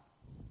hell?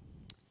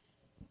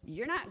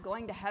 You're not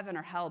going to heaven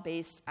or hell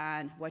based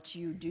on what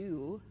you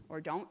do or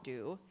don't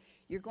do.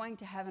 You're going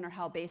to heaven or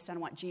hell based on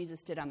what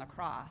Jesus did on the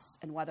cross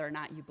and whether or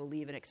not you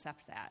believe and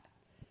accept that.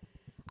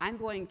 I'm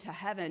going to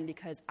heaven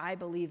because I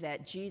believe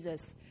that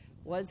Jesus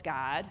was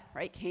God,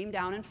 right? Came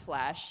down in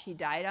flesh. He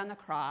died on the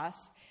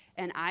cross,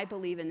 and I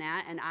believe in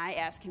that, and I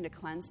ask him to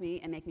cleanse me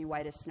and make me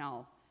white as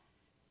snow.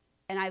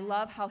 And I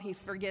love how he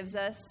forgives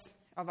us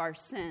of our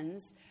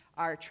sins,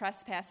 our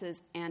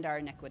trespasses, and our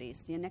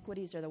iniquities. The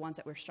iniquities are the ones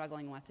that we're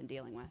struggling with and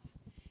dealing with.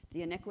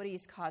 The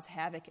iniquities cause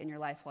havoc in your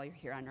life while you're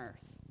here on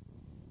earth.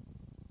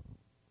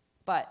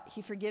 But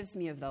he forgives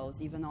me of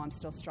those, even though I'm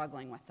still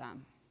struggling with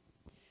them.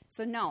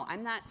 So no,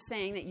 I'm not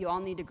saying that you all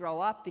need to grow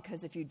up,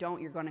 because if you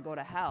don't, you're going to go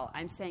to hell.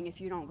 I'm saying if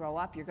you don't grow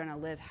up, you're going to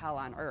live hell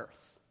on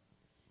earth.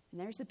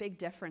 And there's a big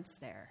difference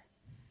there.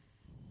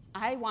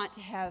 I want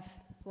to have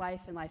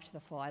life and life to the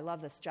full. I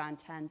love this, John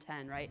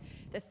 10:10, right?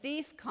 The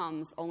thief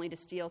comes only to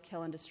steal,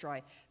 kill, and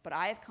destroy, but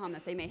I have come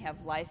that they may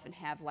have life and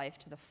have life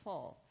to the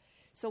full.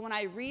 So when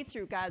I read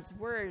through God's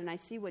word and I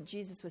see what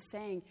Jesus was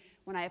saying,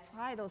 when I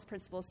apply those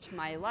principles to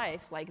my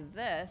life, like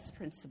this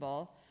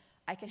principle,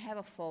 I can have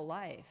a full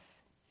life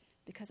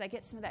because I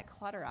get some of that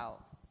clutter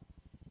out.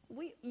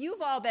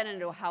 You've all been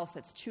into a house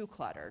that's too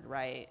cluttered,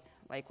 right?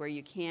 Where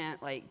you can't,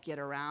 get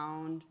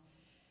around.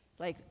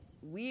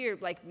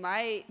 Weird.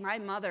 My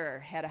mother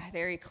had a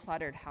very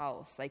cluttered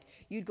house.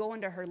 You'd go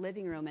into her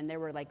living room and there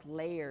were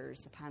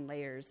layers upon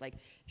layers.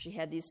 She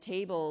had these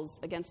tables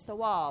against the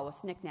wall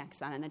with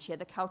knickknacks on it, and then she had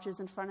the couches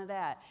in front of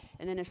that,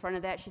 and then in front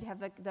of that she'd have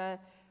the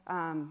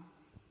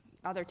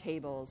other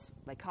tables,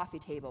 coffee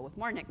table with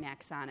more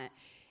knickknacks on it.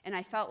 And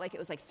I felt like it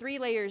was 3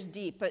 layers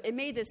deep, but it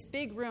made this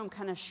big room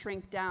kind of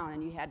shrink down,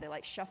 and you had to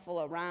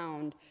shuffle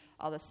around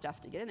all the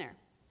stuff to get in there.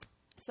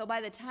 So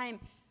by the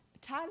time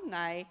Todd and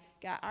I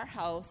got our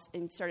house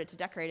and started to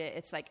decorate it,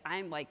 it's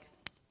I'm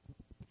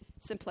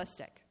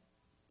simplistic,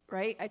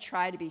 right? I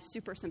try to be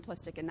super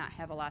simplistic and not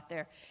have a lot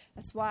there.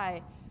 That's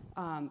why,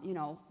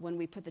 when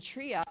we put the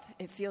tree up,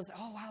 it feels,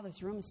 oh, wow,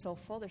 this room is so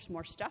full. There's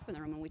more stuff in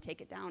the room. When we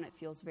take it down, it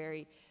feels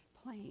very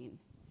plain.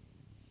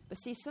 But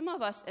see, some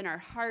of us in our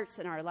hearts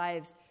and our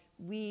lives,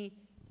 we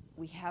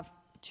have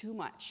too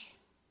much.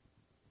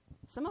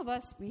 Some of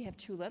us, we have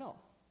too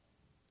little.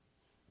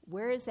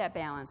 Where is that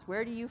balance?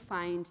 Where do you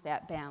find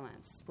that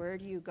balance? Where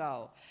do you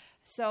go?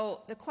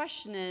 So the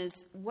question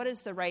is, what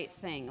is the right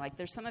thing?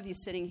 There's some of you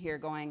sitting here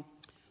going,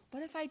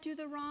 what if I do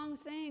the wrong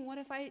thing? What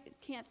if I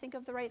can't think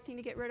of the right thing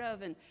to get rid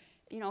of? And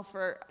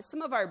for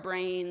some of our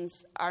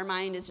brains, our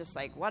mind is just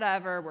like,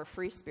 whatever, we're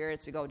free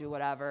spirits, we go do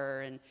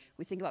whatever, and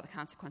we think about the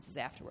consequences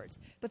afterwards.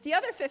 But the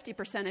other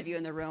 50% of you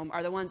in the room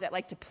are the ones that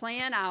like to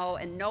plan out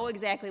and know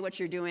exactly what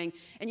you're doing,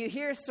 and you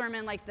hear a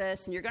sermon like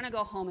this, and you're going to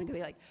go home and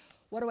be like,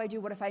 what do I do?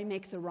 What if I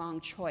make the wrong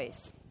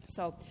choice?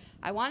 So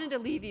I wanted to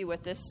leave you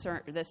with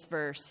this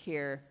verse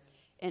here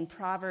in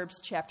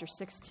Proverbs chapter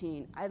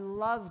 16. I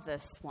love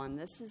this one.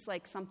 This is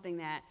like something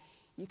that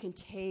you can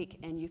take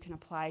and you can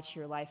apply to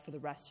your life for the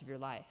rest of your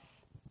life.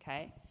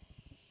 Okay?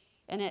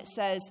 And it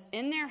says,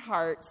 in their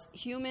hearts,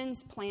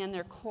 humans plan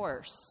their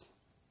course,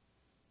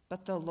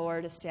 but the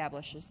Lord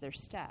establishes their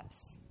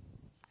steps.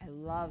 I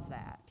love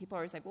that. People are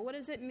always like, well, what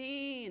does it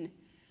mean?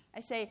 I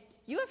say,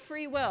 you have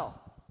free will.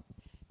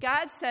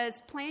 God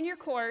says, plan your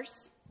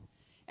course,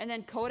 and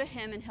then go to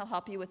him, and he'll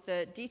help you with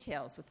the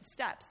details, with the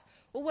steps.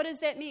 Well, what does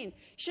that mean?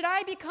 Should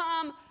I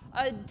become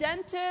a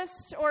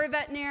dentist or a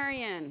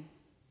veterinarian?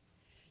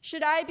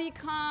 Should I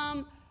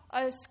become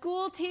a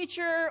school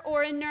teacher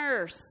or a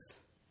nurse?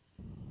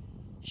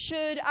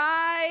 Should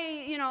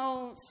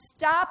I,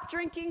 stop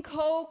drinking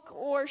Coke,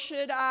 or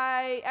should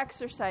I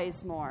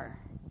exercise more?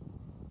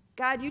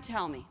 God, you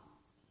tell me.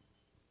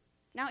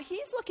 Now,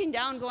 he's looking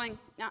down going,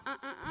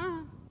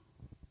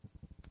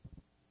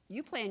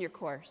 You plan your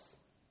course.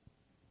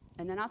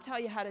 And then I'll tell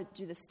you how to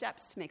do the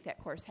steps to make that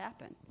course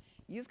happen.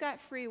 You've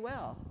got free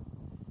will.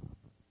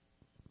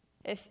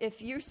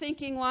 If you're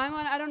thinking, well,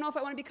 I don't know if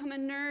I want to become a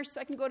nurse,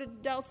 I can go to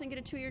Delta and get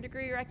a 2-year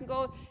degree, or I can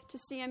go to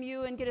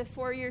CMU and get a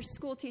 4-year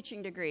school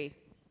teaching degree.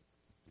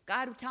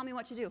 God, tell me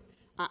what to do.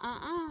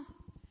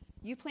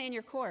 You plan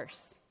your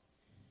course.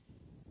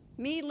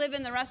 Me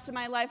living the rest of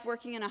my life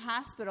working in a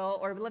hospital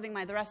or living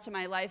the rest of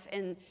my life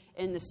in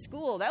the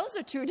school, those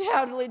are two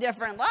totally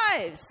different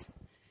lives.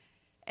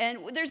 And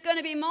there's going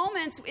to be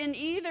moments in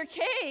either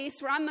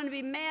case where I'm going to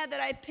be mad that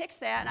I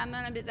picked that, and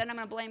then I'm going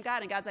to blame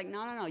God. And God's like,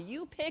 no,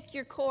 you pick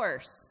your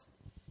course.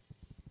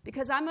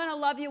 Because I'm going to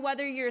love you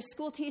whether you're a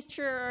school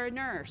teacher or a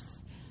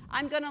nurse.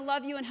 I'm going to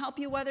love you and help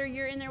you whether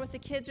you're in there with the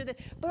kids or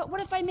but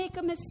what if I make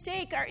a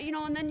mistake? Or,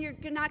 and then you're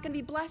not going to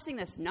be blessing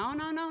this. No.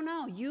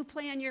 You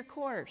plan your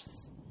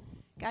course.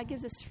 God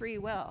gives us free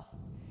will.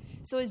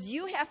 So as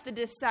you have to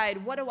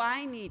decide, what do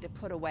I need to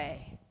put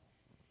away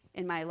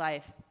in my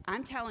life?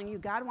 I'm telling you,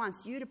 God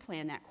wants you to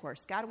plan that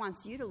course. God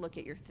wants you to look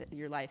at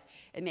your life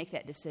and make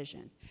that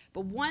decision.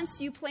 But once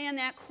you plan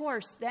that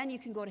course, then you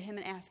can go to him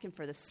and ask him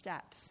for the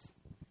steps.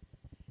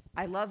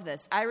 I love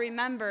this. I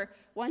remember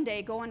one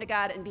day going to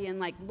God and being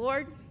like,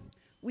 Lord,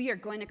 we are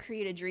going to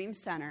create a dream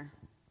center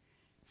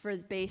for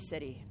Bay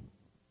City.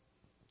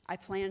 I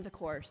planned the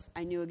course.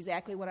 I knew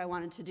exactly what I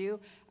wanted to do.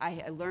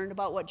 I learned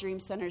about what dream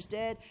centers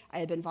did. I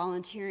had been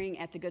volunteering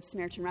at the Good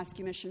Samaritan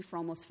Rescue Mission for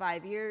almost 4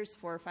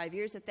 or 5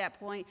 years at that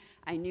point.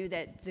 I knew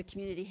that the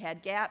community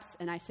had gaps,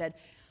 and I said,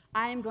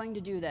 I am going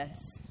to do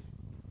this.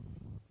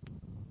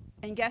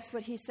 And guess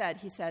what he said?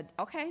 He said,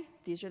 okay,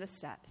 these are the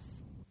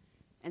steps.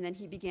 And then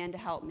he began to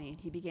help me.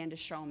 He began to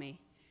show me.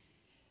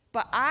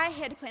 But I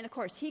had to plan the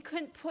course. He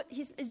couldn't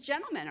he's a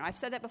gentleman. I've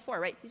said that before,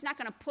 right? He's not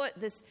going to put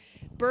this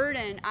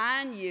burden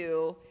on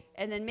you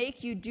and then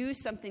make you do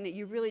something that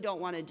you really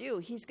don't want to do.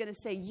 He's going to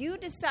say, you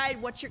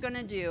decide what you're going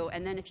to do,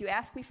 and then if you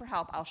ask me for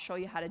help, I'll show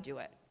you how to do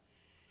it.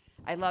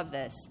 I love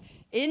this.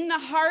 In their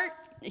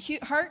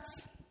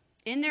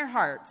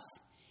hearts,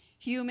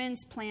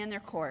 humans plan their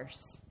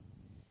course,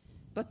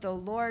 but the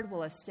Lord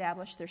will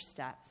establish their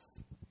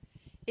steps.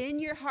 In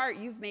your heart,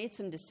 you've made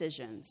some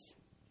decisions.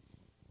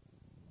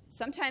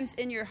 Sometimes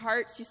in your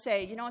hearts you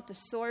say, you know what, the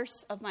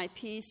source of my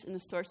peace and the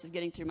source of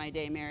getting through my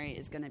day, Mary,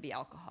 is going to be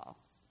alcohol.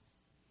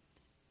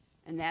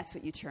 And that's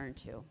what you turn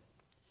to.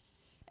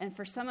 And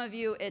for some of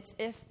you, it's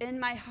if in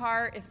my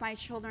heart, if my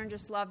children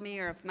just love me,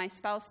 or if my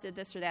spouse did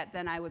this or that,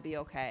 then I would be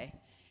okay.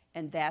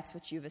 And that's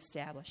what you've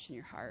established in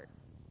your heart.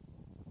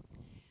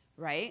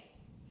 Right?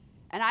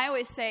 And I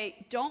always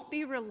say, don't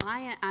be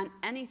reliant on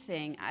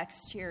anything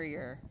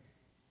exterior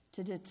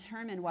to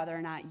determine whether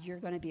or not you're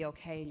going to be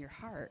okay in your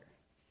heart.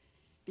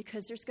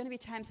 Because there's going to be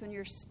times when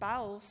your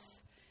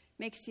spouse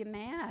makes you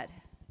mad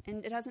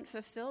and it doesn't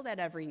fulfill that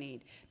every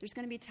need. There's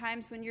going to be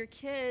times when your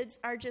kids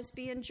are just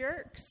being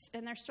jerks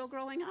and they're still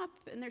growing up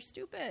and they're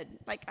stupid.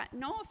 Like,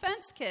 no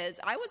offense, kids.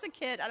 I was a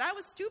kid and I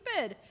was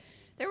stupid.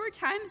 There were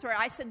times where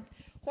I said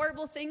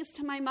horrible things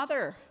to my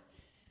mother.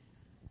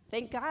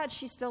 Thank God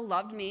she still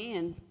loved me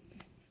and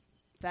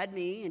fed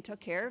me and took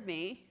care of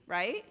me,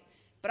 right?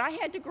 But I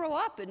had to grow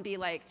up and be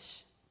like,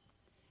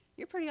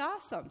 you're pretty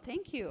awesome.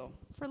 Thank you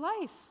for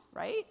life.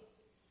 Right?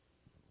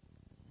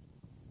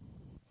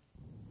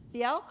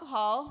 The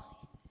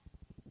alcohol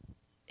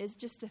is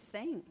just a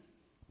thing.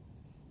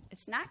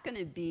 It's not going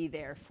to be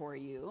there for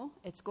you.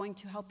 It's going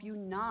to help you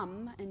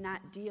numb and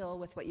not deal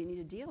with what you need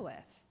to deal with.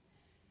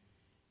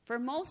 For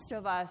most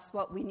of us,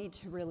 what we need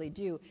to really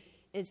do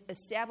is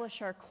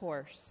establish our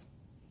course.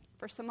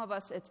 For some of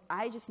us, it's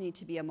I just need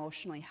to be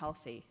emotionally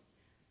healthy.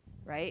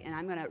 Right? And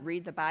I'm going to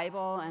read the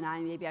Bible, and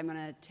maybe I'm going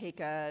to take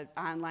an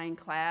online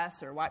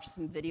class or watch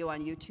some video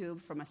on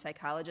YouTube from a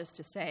psychologist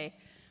to say,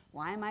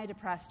 Why am I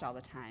depressed all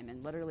the time?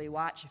 And literally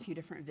watch a few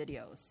different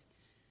videos.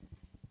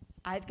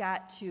 I've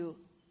got to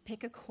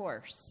pick a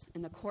course,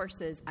 and the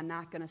course is I'm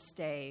not going to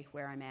stay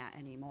where I'm at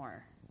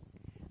anymore.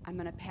 I'm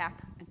going to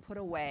pack and put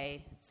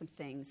away some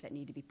things that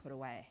need to be put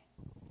away.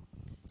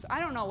 So I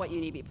don't know what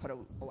you need to be put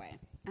away.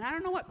 And I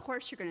don't know what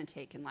course you're going to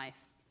take in life.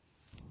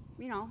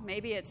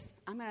 Maybe it's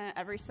I'm going to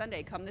every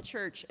Sunday come to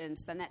church and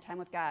spend that time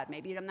with God.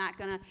 Maybe I'm not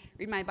going to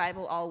read my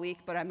Bible all week,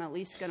 but I'm at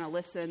least going to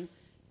listen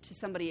to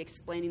somebody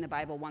explaining the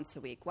Bible once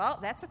a week. Well,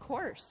 that's a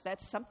course.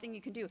 That's something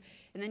you can do.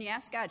 And then you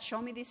ask God, show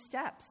me these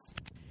steps.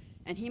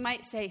 And he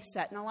might say,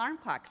 set an alarm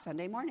clock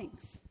Sunday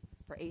mornings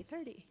for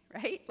 8:30,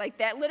 right? Like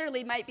that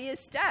literally might be a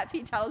step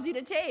he tells you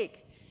to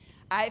take.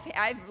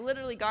 I've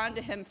literally gone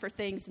to him for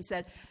things and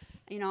said,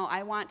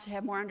 I want to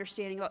have more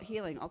understanding about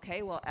healing.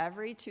 Okay, well,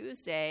 every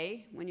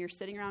Tuesday when you're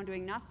sitting around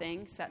doing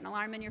nothing, set an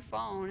alarm in your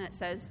phone that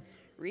says,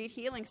 read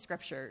healing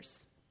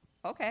scriptures.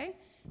 Okay.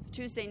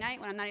 Tuesday night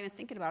when I'm not even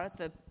thinking about it,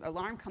 the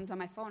alarm comes on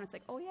my phone. It's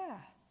like, oh, yeah.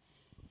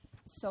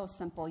 So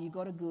simple. You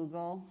go to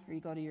Google or you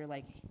go to your,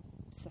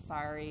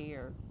 Safari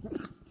or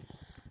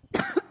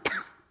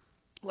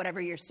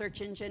whatever your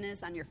search engine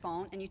is on your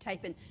phone, and you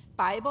type in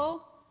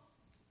Bible,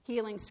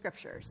 healing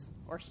scriptures,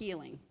 or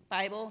healing.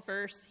 Bible,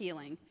 verse,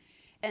 healing.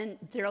 And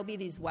there'll be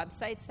these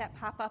websites that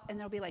pop up, and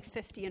there'll be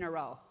 50 in a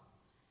row.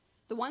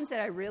 The ones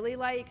that I really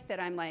like, that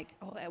I'm like,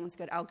 oh, that one's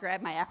good, I'll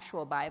grab my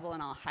actual Bible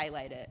and I'll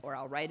highlight it, or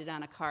I'll write it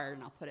on a card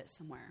and I'll put it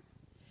somewhere.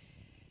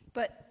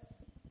 But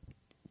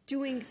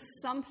doing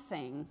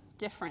something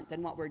different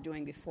than what we're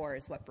doing before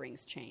is what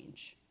brings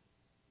change.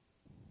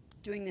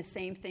 Doing the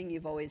same thing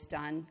you've always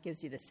done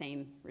gives you the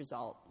same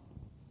result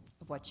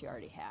of what you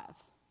already have.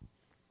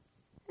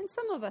 And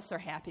some of us are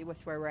happy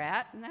with where we're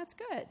at, and that's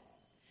good.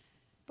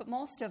 But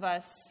most of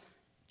us,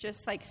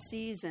 just like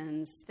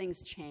seasons,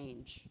 things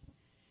change.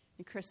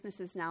 And Christmas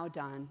is now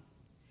done.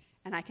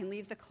 And I can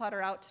leave the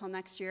clutter out till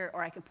next year,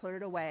 or I can put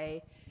it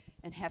away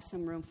and have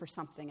some room for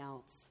something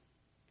else.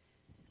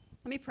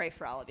 Let me pray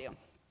for all of you.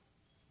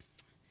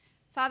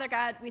 Father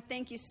God, we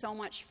thank you so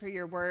much for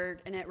your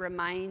word, and it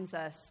reminds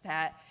us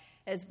that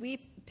as we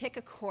pick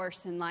a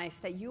course in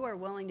life, that you are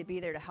willing to be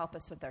there to help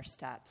us with our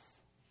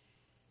steps.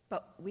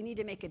 But we need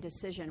to make a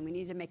decision. We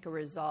need to make a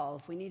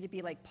resolve. We need to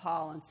be like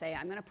Paul and say,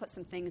 I'm going to put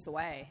some things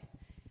away,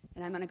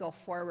 and I'm going to go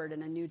forward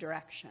in a new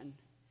direction.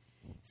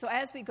 So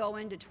as we go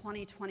into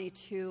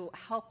 2022,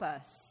 help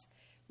us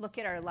look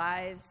at our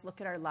lives,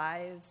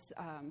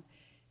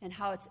 and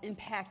how it's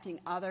impacting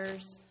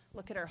others.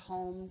 Look at our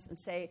homes and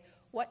say,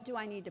 what do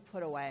I need to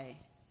put away?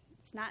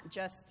 It's not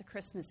just the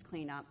Christmas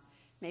cleanup.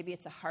 Maybe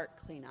it's a heart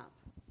cleanup.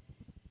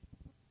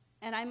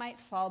 And I might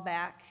fall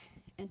back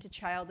into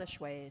childish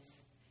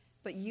ways,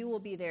 but you will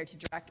be there to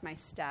direct my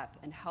step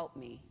and help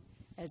me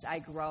as I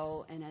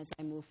grow and as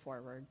I move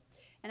forward.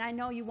 And I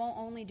know you won't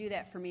only do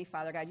that for me,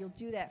 Father God. You'll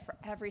do that for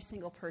every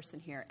single person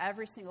here,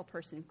 every single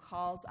person who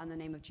calls on the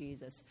name of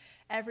Jesus,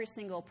 every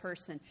single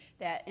person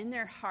that in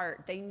their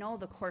heart, they know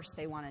the course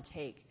they want to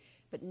take.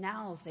 But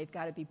now they've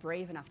got to be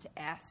brave enough to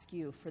ask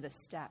you for the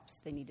steps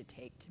they need to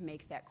take to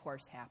make that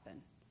course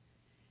happen.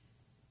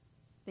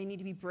 They need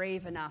to be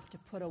brave enough to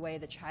put away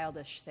the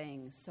childish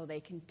things so they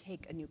can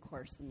take a new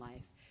course in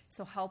life.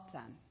 So help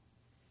them.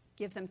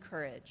 Give them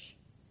courage.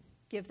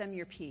 Give them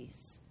your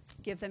peace.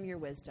 Give them your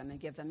wisdom and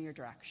give them your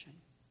direction.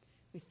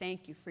 We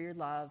thank you for your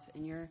love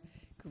and your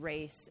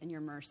grace and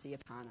your mercy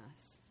upon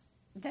us.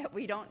 That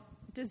we don't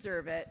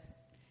deserve it.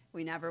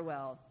 We never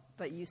will.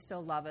 But you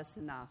still love us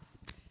enough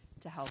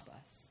to help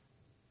us.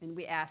 And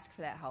we ask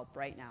for that help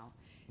right now.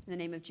 In the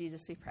name of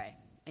Jesus we pray.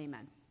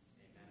 Amen.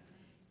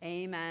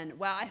 Amen.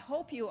 Well, I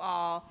hope you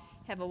all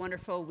have a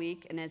wonderful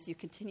week. And as you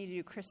continue to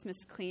do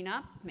Christmas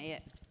cleanup, may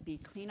it be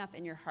cleanup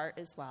in your heart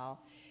as well.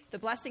 The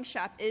Blessing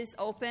Shop is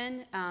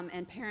open,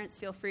 and parents,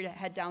 feel free to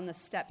head down the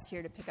steps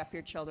here to pick up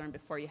your children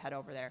before you head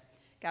over there.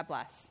 God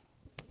bless.